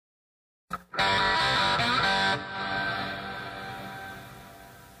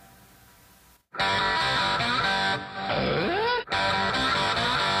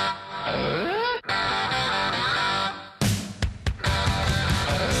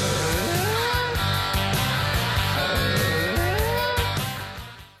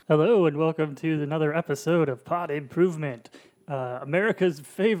Hello and welcome to another episode of Pod Improvement, America's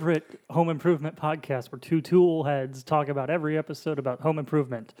favorite home improvement podcast where two tool heads talk about every episode about home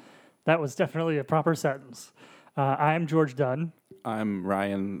improvement. That was definitely a proper sentence. I'm George Dunn. I'm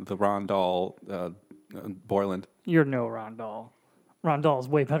Ryan, the Rondall Borland. You're no Rondall. Rondall's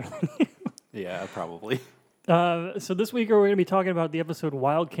way better than you. Yeah, probably. So this week we're going to be talking about the episode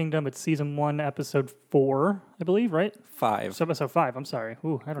Wild Kingdom. It's season 1, episode 4, I believe, right? 5. So episode 5, I'm sorry.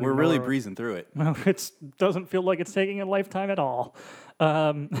 Ooh, I don't We're even really know breezing through it. It doesn't feel like it's taking a lifetime at all.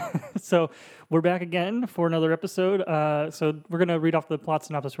 So we're back again for another episode. So we're going to read off the plot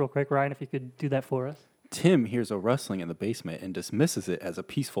synopsis real quick. Ryan, if you could do that for us. Tim hears a rustling in the basement and dismisses it as a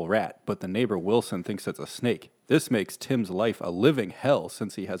peaceful rat, but the neighbor Wilson thinks it's a snake. This makes Tim's life a living hell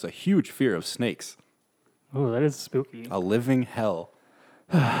since he has a huge fear of snakes. Oh, that is spooky. A living hell.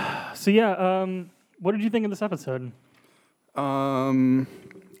 So yeah, what did you think of this episode? I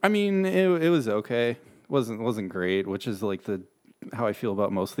mean, it was okay. Wasn't great, which is like how I feel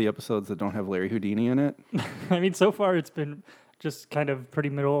about most of the episodes that don't have Larry Houdini in it. I mean, so far it's been just kind of pretty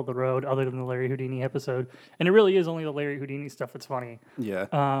middle of the road, other than the Larry Houdini episode, and it really is only the Larry Houdini stuff that's funny. Yeah.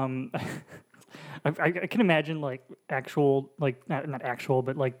 I can imagine like actual, like not actual,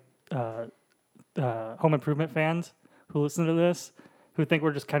 but like home improvement fans who listen to this who think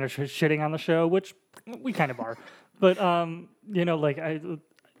we're just kind of shitting on the show, which we kind of are. But you know, like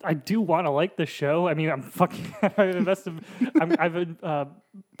I do want to like this show. I mean, I've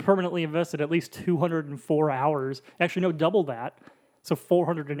permanently invested at least 204 hours. Actually, no, double that. So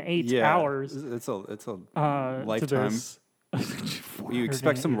 408 hours. It's a lifetime. You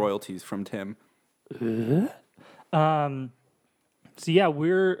expect some royalties from Tim. So yeah,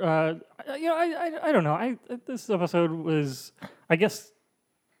 we're I don't know. This episode was, I guess,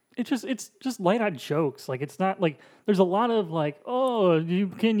 it's just light on jokes. Like, it's not like there's a lot of like, oh,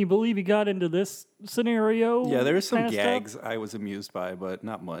 can you believe he got into this scenario? Yeah, there were some gags stuff. I was amused by, but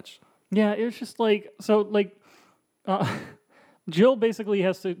not much. Yeah, it was just like, so like Jill basically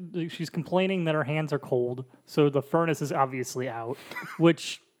she's complaining that her hands are cold, so the furnace is obviously out,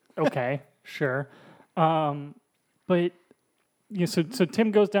 which okay, sure. But yeah, so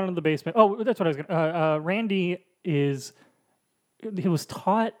Tim goes down to the basement. Oh, that's what I was gonna. Randy he was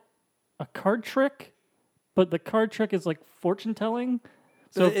taught a card trick, but the card trick is like fortune telling.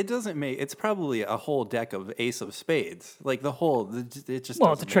 So it doesn't make. It's probably a whole deck of Ace of Spades. Like it just.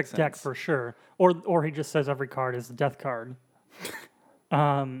 Well, it's a trick deck for sure. Or he just says every card is the death card.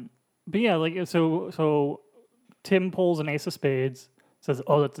 But yeah, like so Tim pulls an Ace of Spades, says,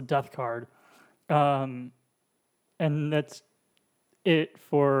 "Oh, that's a death card," and that's it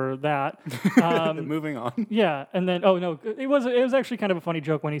for that. Moving on. Yeah, and then it was actually kind of a funny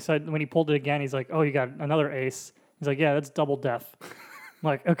joke when he pulled it again. He's like, "Oh, you got another ace." He's like, "Yeah, that's double death." I'm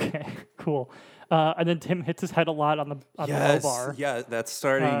like, okay, cool. And then Tim hits his head a lot on the low bar. Yeah, that's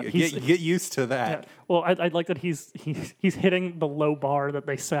starting. Get used to that. Yeah. Well, I like that he's hitting the low bar that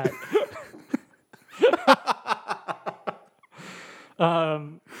they set.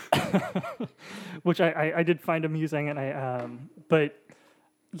 Which I did find amusing, and but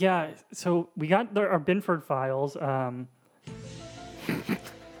yeah. So we got our Binford files.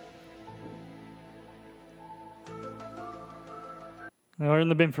 We're in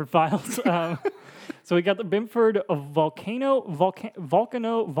the Binford files. So we got the Binford of Volcano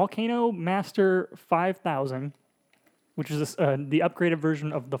Master 5000, which is the upgraded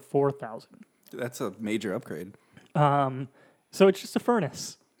version of the 4000. That's a major upgrade. So it's just a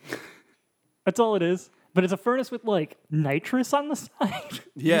furnace. That's all it is. But it's a furnace with like nitrous on the side.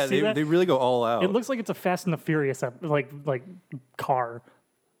 Yeah, they really go all out. It looks like it's a Fast and the Furious like car.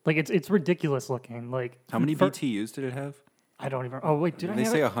 Like it's ridiculous looking. Like how many BTUs did it have? I don't even. Oh wait, did they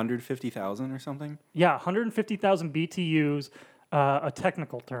say 150,000 or something? Yeah, 150,000 BTUs, a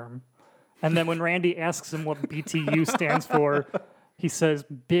technical term. And then when Randy asks him what BTU stands for, he says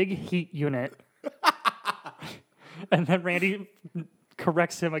big heat unit. And then Randy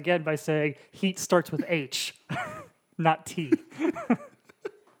corrects him again by saying heat starts with H, not T.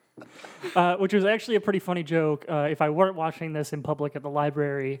 Which was actually a pretty funny joke. If I weren't watching this in public at the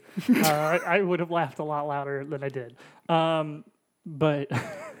library, I would have laughed a lot louder than I did. So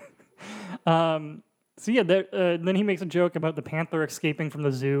yeah, then he makes a joke about the panther escaping from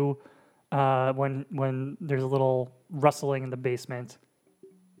the zoo when there's a little rustling in the basement.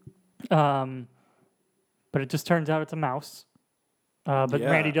 But it just turns out it's a mouse. But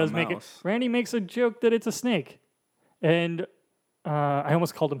Yeah, Randy does a make it. mouse. Randy makes a joke that it's a snake, and I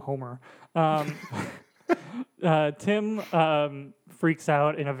almost called him Homer. Tim freaks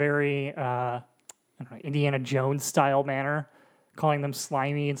out in a very I don't know, Indiana Jones style manner, calling them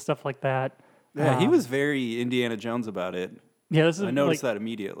slimy and stuff like that. Yeah, he was very Indiana Jones about it. Yeah, this is I noticed like, that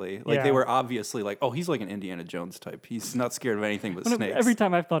immediately. Like, Yeah. they were obviously like, oh, he's like an Indiana Jones type. He's not scared of anything but snakes. Every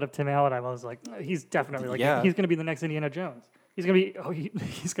time I've thought of Tim Allen, I was like, he's definitely like Yeah. he's going to be the next Indiana Jones. He's going to be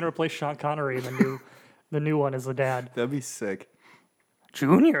he's going to replace Sean Connery in the new one as the dad. That'd be sick.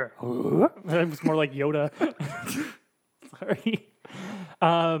 Junior. It was more like Yoda. Sorry.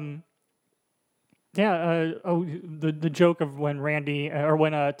 The joke of when Randy or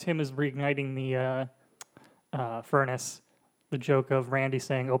when Tim is reigniting the furnace. The joke of Randy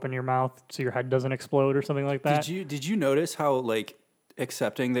saying, "Open your mouth so your head doesn't explode" or something like that. Did you notice how like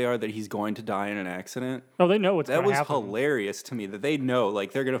accepting they are that he's going to die in an accident? Oh, they know what's That going to was happen. hilarious to me that they know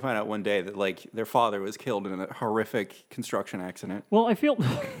like they're gonna find out one day that like their father was killed in a horrific construction accident. Well, I feel.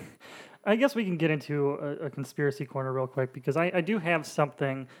 I guess we can get into a conspiracy corner real quick because I do have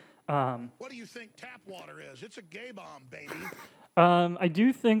something. What do you think tap water is? It's a gay bomb, baby. I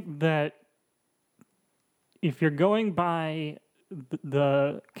do think that if you're going by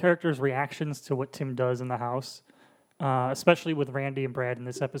the characters' reactions to what Tim does in the house, especially with Randy and Brad in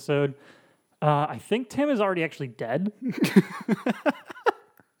this episode, I think Tim is already actually dead.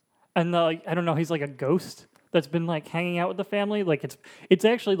 And like, I don't know, he's like a ghost that's been like hanging out with the family. Like it's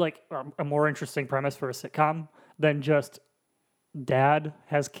actually like a more interesting premise for a sitcom than just dad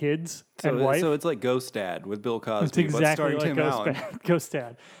has kids and wife. So it's like Ghost Dad with Bill Cosby, It's exactly but starring like Tim Allen. Ghost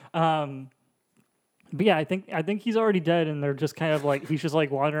Dad. But yeah, I think he's already dead, and they're just kind of like he's just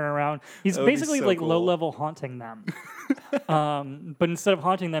like wandering around. He's That would be basically so like cool. low level haunting them. But instead of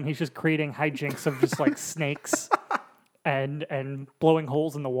haunting them, he's just creating hijinks of just like snakes and blowing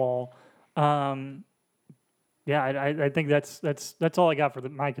holes in the wall. Yeah, I think that's all I got for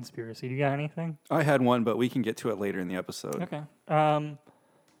my conspiracy. Do you got anything? I had one, but we can get to it later in the episode. Okay. So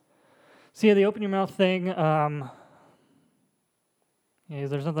yeah, the open your mouth thing. Yeah,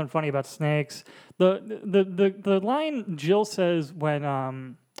 there's nothing funny about snakes. The line Jill says when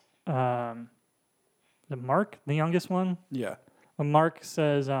the Mark, the youngest one, Yeah. when Mark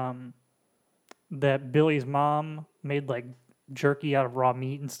says that Billy's mom made like jerky out of raw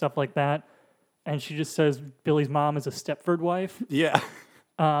meat and stuff like that, and she just says Billy's mom is a Stepford wife. Yeah.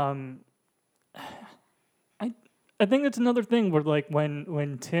 I think that's another thing where like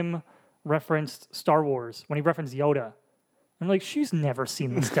when Tim referenced Star Wars, when he referenced Yoda, I'm like, she's never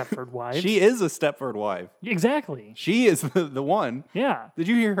seen the Stepford Wives. She is a Stepford wife. Exactly. She is the one. Yeah. Did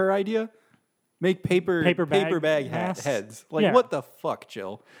you hear her idea? Make paper bag bag masks? heads. Like, Yeah. what the fuck,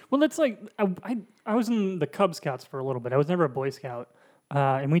 Jill? Well, that's like I was in the Cub Scouts for a little bit. I was never a Boy Scout,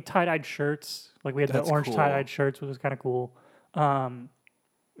 and we tie-dyed shirts. Like we had That's the orange cool. tie-dyed shirts, which was kind of cool.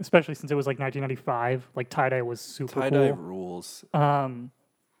 Especially since it was like 1995. Like tie-dye was super Tie-dye cool. rules.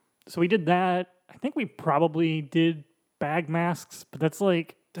 So we did that. I think we probably did bag masks, but that's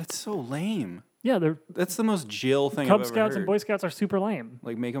like, That's so lame. yeah, they're That's the most Jill thing Cub I've ever Scouts heard. and Boy Scouts are super lame.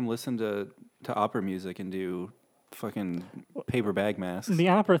 Like, make them listen to opera music and do fucking paper bag masks. The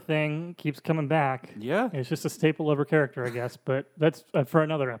opera thing keeps coming back. Yeah. It's just a staple of her character, I guess, but that's for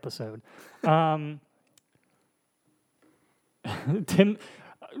another episode. Tim,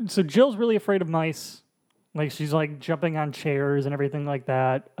 so Jill's really afraid of mice. Like she's like jumping on chairs and everything like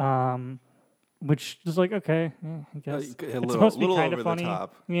that. Which is like, okay, yeah, I guess A it's little- supposed to be little kind over of the funny.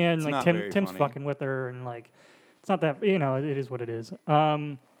 top. Yeah, and It's like not very Tim's funny. fucking with her, and like it's not that it is what it is.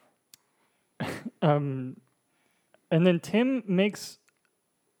 And then Tim makes,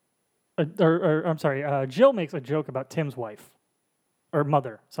 Jill makes a joke about Tim's wife, or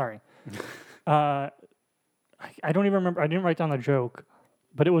mother. Sorry, I don't even remember. I didn't write down the joke,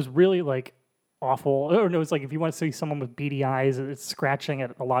 but it was really like awful. Or no, it's like if you want to see someone with beady eyes, it's scratching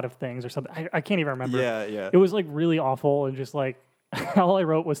at a lot of things or something. I can't even remember. Yeah, yeah. It was like really awful and just like all I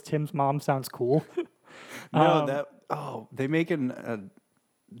wrote was Tim's mom sounds cool. They make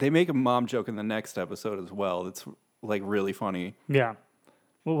a mom joke in the next episode as well. That's like really funny. Yeah,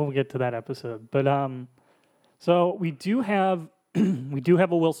 we'll get to that episode. But so we do have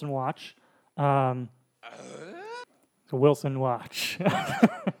a Wilson watch. It's a Wilson watch.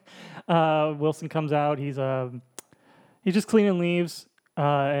 Wilson comes out. He's just cleaning leaves,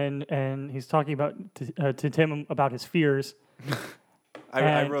 and he's talking about to Tim about his fears. I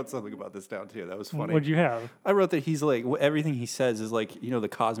And- wrote something about this down too. That was funny. What'd you have? I wrote that he's like everything he says is like the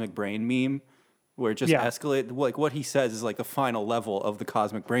cosmic brain meme, where it just Yeah. escalate. Like what he says is like the final level of the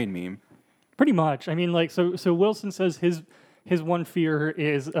cosmic brain meme. Pretty much. I mean, like, so Wilson says his one fear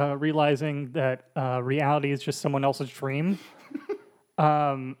is realizing that reality is just someone else's dream.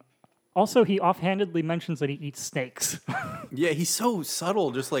 Also, he offhandedly mentions that he eats snakes. Yeah, he's so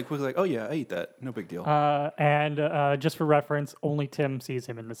subtle. Just like was like, oh yeah, I eat that. No big deal. And just for reference, only Tim sees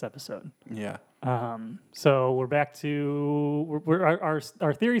him in this episode. Yeah. So we're back to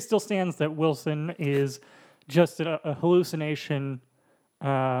our theory still stands that Wilson is just a hallucination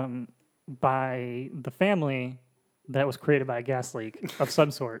by the family that was created by a gas leak of some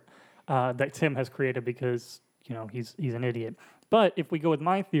sort that Tim has created because he's an idiot. But if we go with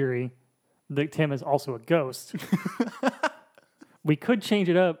my theory that Tim is also a ghost, we could change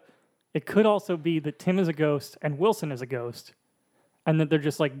it up. It could also be that Tim is a ghost and Wilson is a ghost, and that they're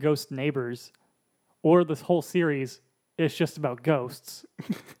just like ghost neighbors. Or this whole series is just about ghosts,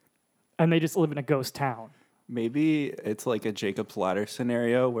 and they just live in a ghost town. Maybe it's like a Jacob's Ladder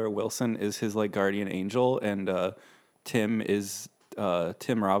scenario where Wilson is his like guardian angel and Tim is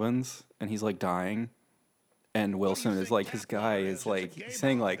Tim Robbins and he's like dying. And Wilson is like his guy is like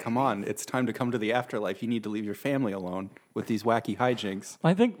saying like, come on, it's time to come to the afterlife. You need to leave your family alone with these wacky hijinks.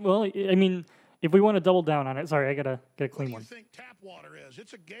 I think, well, I mean, if we want to double down on it, sorry, I gotta get a What clean do you one. think tap water is?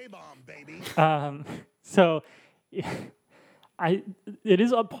 It's a gay bomb, baby. So, it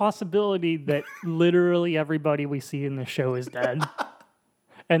is a possibility that literally everybody we see in the show is dead,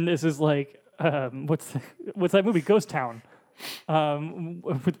 and this is like, what's that movie, Ghost Town,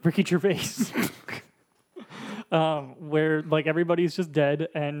 with Ricky Gervais, where like everybody's just dead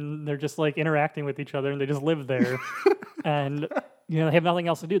and they're just like interacting with each other and they just live there, and they have nothing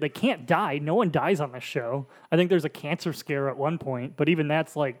else to do. They can't die. No one dies on this show. I think there's a cancer scare at one point, but even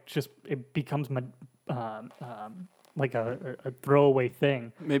that's like just it becomes like a throwaway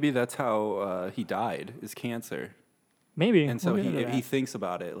thing. Maybe that's how he died, is cancer. Maybe. And so we'll get into he that. thinks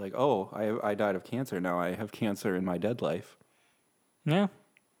about it like, oh, I died of cancer. Now I have cancer in my dead life. Yeah.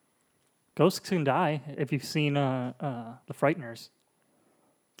 Ghosts can die if you've seen The Frighteners.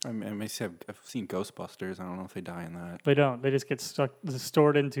 I may say I've seen Ghostbusters. I don't know if they die in that. They don't. They just get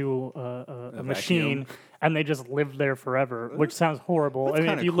stored into a machine, and they just live there forever, which sounds horrible. That's I mean,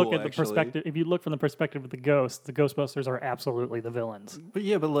 if kinda you look cool, at the actually. perspective, if you look from the perspective of the Ghostbusters are absolutely the villains. But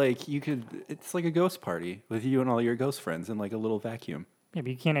yeah, but like it's like a ghost party with you and all your ghost friends in like a little vacuum. Yeah, but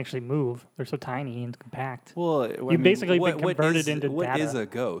you can't actually move. They're so tiny and compact. Well, You've basically been converted into what data. What is a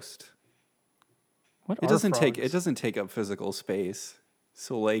ghost? What It are doesn't frogs? take up physical space.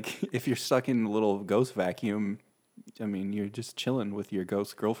 So like if you're stuck in a little ghost vacuum, I mean you're just chilling with your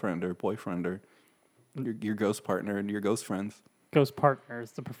ghost girlfriend or boyfriend or your ghost partner and your ghost friends. Ghost partner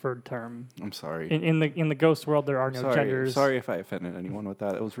is the preferred term. I'm sorry. In the ghost world, there are no sorry. genders. Sorry if I offended anyone with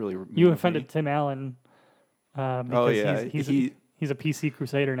that. It was really mean You of me. offended Tim Allen. Because Oh, yeah. he's a PC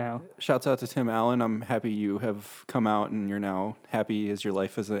crusader now. Shouts out to Tim Allen. I'm happy you have come out and you're now happy as your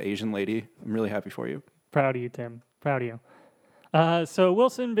life as an Asian lady. I'm really happy for you. Proud of you, Tim. Proud of you. So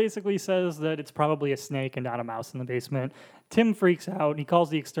Wilson basically says that it's probably a snake and not a mouse in the basement. Tim freaks out. He calls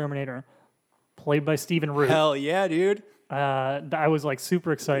the exterminator, played by Stephen Root. Hell yeah, dude. I was like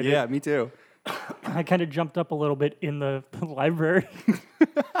super excited. Yeah, me too. I kind of jumped up a little bit in the library.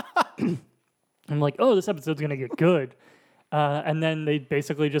 I'm like, oh, this episode's gonna get good. And then they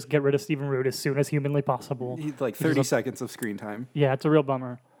basically just get rid of Stephen Root as soon as humanly possible. He's like 30 seconds of screen time. Yeah, it's a real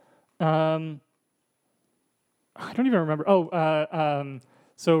bummer. I don't even remember.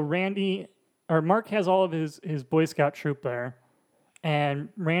 So Randy or Mark has all of his Boy Scout troop there, and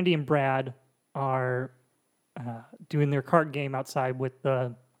Randy and Brad are doing their card game outside with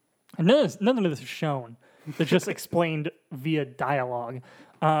the. And none of this is shown. It's just explained via dialogue.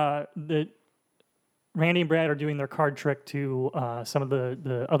 That Randy and Brad are doing their card trick to some of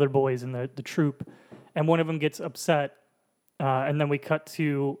the other boys in the troop, and one of them gets upset, and then we cut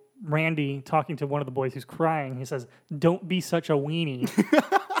to Randy talking to one of the boys who's crying. He says, "Don't be such a weenie."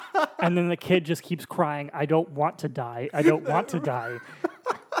 And then the kid just keeps crying, "I don't want to die. I don't want to die."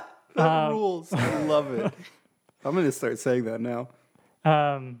 That rules. I love it. I'm going to start saying that now.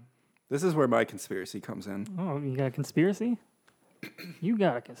 This is where my conspiracy comes in. Oh, you got a conspiracy? You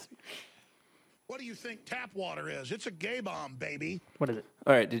got a conspiracy. What do you think tap water is? It's a gay bomb, baby. What is it?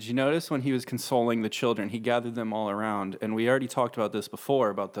 All right, did you notice when he was consoling the children, he gathered them all around, and we already talked about this before,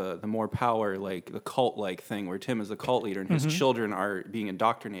 about the more power, like the cult-like thing, where Tim is the cult leader and his children are being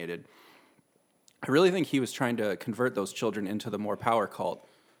indoctrinated. I really think he was trying to convert those children into the more power cult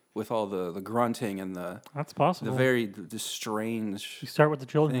with all the grunting and That's possible. the strange You start with the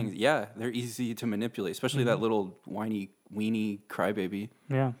children. things. Yeah, they're easy to manipulate, especially that little whiny, weenie crybaby.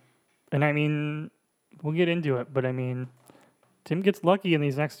 Yeah. And I mean, we'll get into it, but I mean, Tim gets lucky in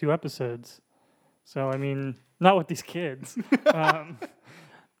these next 2 episodes. So, I mean, not with these kids.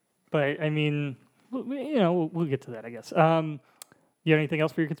 But, I mean, we'll get to that, I guess. You have anything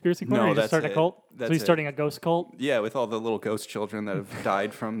else for your conspiracy corner? No, Or you just that's starting it. a cult? That's So he's it. starting a ghost cult? Yeah, with all the little ghost children that have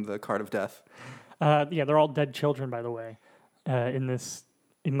died from the cart of death. Yeah, they're all dead children, by the way, in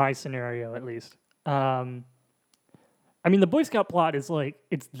my scenario, at least. I mean, the Boy Scout plot is like,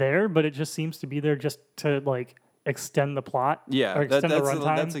 it's there, but it just seems to be there just to, like, extend the plot. Yeah, or extend the that's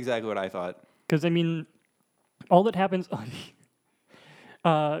runtime. exactly what I thought. Because, I mean, all that happens,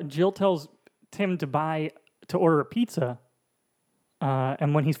 Jill tells Tim to order a pizza.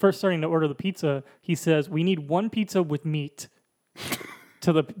 And when he's first starting to order the pizza, he says, "We need 1 pizza with meat,"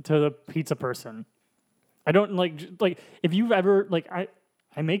 to the pizza person. I don't like if you've ever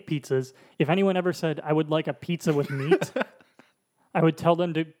I make pizzas. If anyone ever said I would like a pizza with meat, I would tell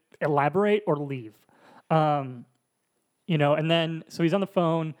them to elaborate or leave. And then so he's on the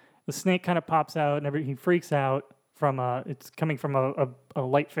phone. The snake kind of pops out, and he freaks out from it's coming from a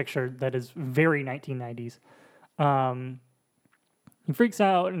light fixture that is very 1990s. He freaks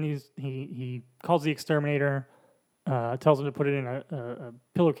out and he calls the exterminator, tells him to put it in a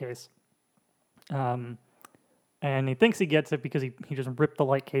pillowcase. And he thinks he gets it because he just ripped the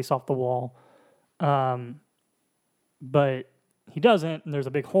light case off the wall. But he doesn't, and there's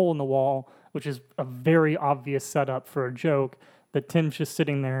a big hole in the wall, which is a very obvious setup for a joke that Tim's just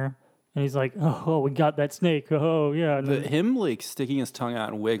sitting there. And he's like, oh, we got that snake. Oh, yeah. And then, Him like sticking his tongue out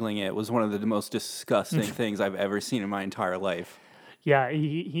and wiggling it was one of the most disgusting things I've ever seen in my entire life. yeah,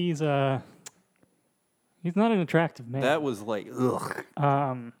 he's not an attractive man. That was like, ugh.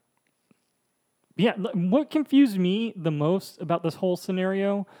 Yeah, what confused me the most about this whole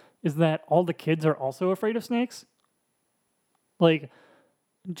scenario is that all the kids are also afraid of snakes. Like,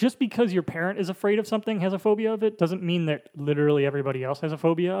 just because your parent is afraid of something, has a phobia of it, doesn't mean that literally everybody else has a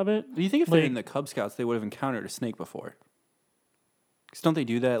phobia of it. Do you think if they're Like- in the Cub Scouts, they would have encountered a snake before? Because don't they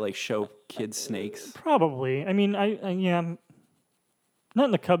do that, like show kids snakes? Probably. I mean, yeah, not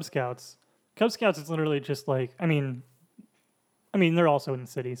in the Cub Scouts. Cub Scouts is literally just like, I mean, they're also in the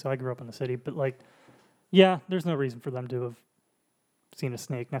city, so I grew up in the city, but like, yeah, there's no reason for them to have seen a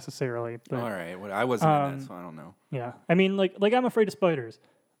snake necessarily. But All right, well, I wasn't in that, so I don't know. yeah, I mean, like I'm afraid of spiders,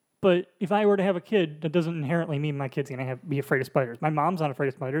 but if I were to have a kid, that doesn't inherently mean my kid's gonna be afraid of spiders. My mom's not afraid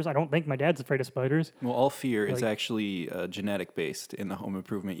of spiders. I don't think my dad's afraid of spiders. Well, all fear is Like- actually genetic based in the Home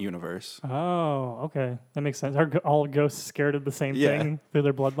Improvement universe. Oh, okay, that makes sense. Are all ghosts scared of the same Yeah. thing through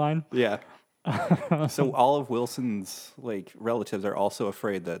their bloodline? Yeah. So all of Wilson's like relatives are also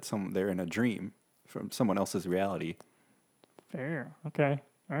afraid that they're in a dream from someone else's reality. Fair. Okay.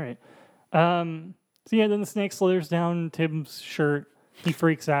 All right. So yeah, then the snake slithers down Tim's shirt. He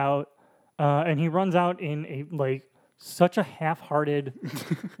freaks out, and he runs out in such a half-hearted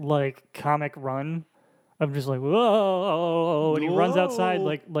comic run of just like whoa, and he runs outside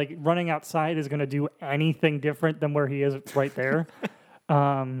Whoa. like running outside is gonna do anything different than where he is right there.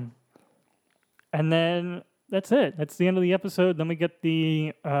 And then that's it. That's the end of the episode. Then we get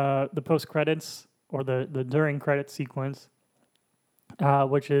the post credits or the during credits sequence.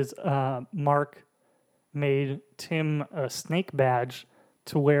 Which is Mark made Tim a snake badge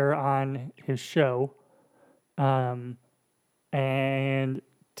to wear on his show. And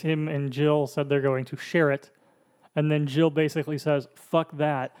Tim and Jill said they're going to share it. And then Jill basically says, fuck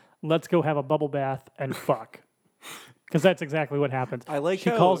that. Let's go have a bubble bath and fuck. Because that's exactly what happens. I like she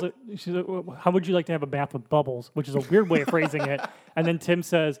how- calls it, she's like, how would you like to have a bath with bubbles? Which is a weird way of phrasing it. And then Tim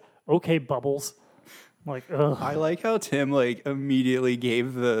says, okay, bubbles. I'm like, ugh. I like how Tim like immediately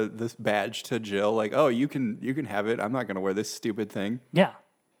gave this badge to Jill. Like, oh, you can have it. I'm not gonna wear this stupid thing. Yeah.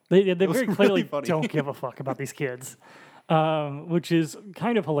 They was very really clearly funny. don't give a fuck about these kids, which is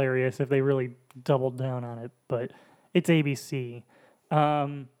kind of hilarious if they really doubled down on it. But it's ABC. But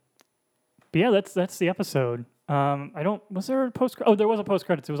yeah, that's the episode. Was there a post? Oh, there was a post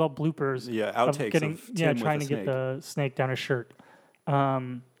credits. It was all bloopers. Yeah, outtakes of Tim trying with to a get the snake down his shirt.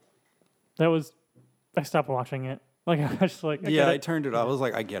 I stopped watching it. Like I was just like, Yeah, I get turned it off. I was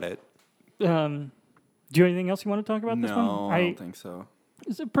like, I get it. it. Do you have anything else you want to talk about this one? No, I don't think so.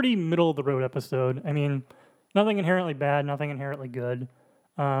 It's a pretty middle of the road episode. I mean, nothing inherently bad, nothing inherently good.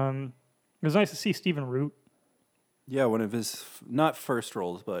 It was nice to see Stephen Root. Yeah, one of his not first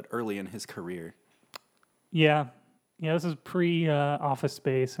roles, but early in his career. Yeah, this is pre Office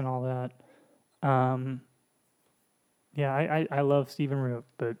Space and all that. Yeah, I love Stephen Root,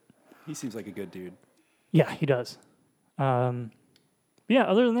 but He seems like a good dude. yeah, he does. Yeah,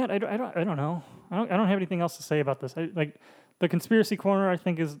 other than that, I don't know. I don't have anything else to say about this. The conspiracy corner, I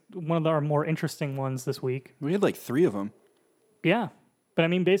think, is one of our more interesting ones this week. We had like 3 of them. Yeah. But I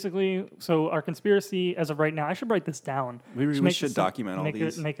mean, basically, so our conspiracy as of right now, I should write this down. We make should this- document all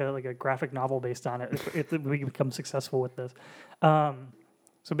these. Make a graphic novel based on it if we become successful with this.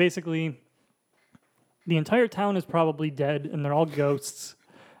 So basically, the entire town is probably dead and they're all ghosts.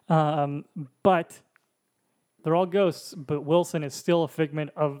 But they're all ghosts, but Wilson is still a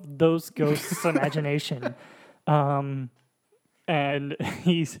figment of those ghosts' imagination. And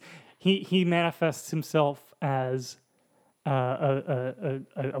he manifests himself as a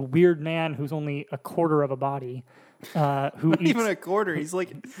weird man who's only a quarter of a body, who Not eats even a quarter. He's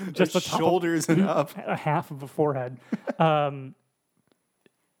like Just just the top of- shoulders and up. a half of a forehead,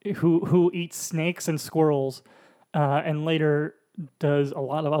 who eats snakes and squirrels, and later does a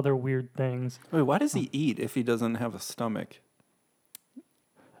lot of other weird things. Wait, why does he eat if he doesn't have a stomach?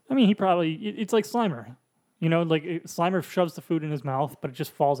 I mean, it's like Slimer. You know, like Slimer shoves the food in his mouth, but it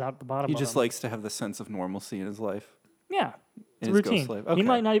just falls out the bottom. He of just him. likes to have the sense of normalcy in his life. Yeah, it's in a his ghost routine. life. He Okay.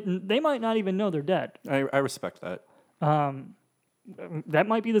 might not. They might not even know they're dead. I respect that. That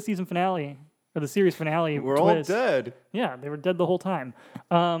might be the season finale or the series finale. We're twist. all dead. Yeah, they were dead the whole time.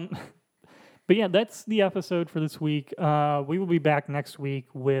 But yeah, that's the episode for this week. We will be back next week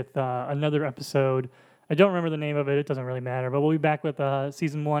with another episode. I don't remember the name of it. It doesn't really matter. But we'll be back with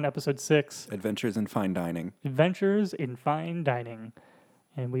season 1, episode 6, Adventures in Fine Dining. Adventures in Fine Dining.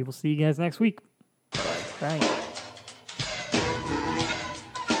 And we will see you guys next week. Bye.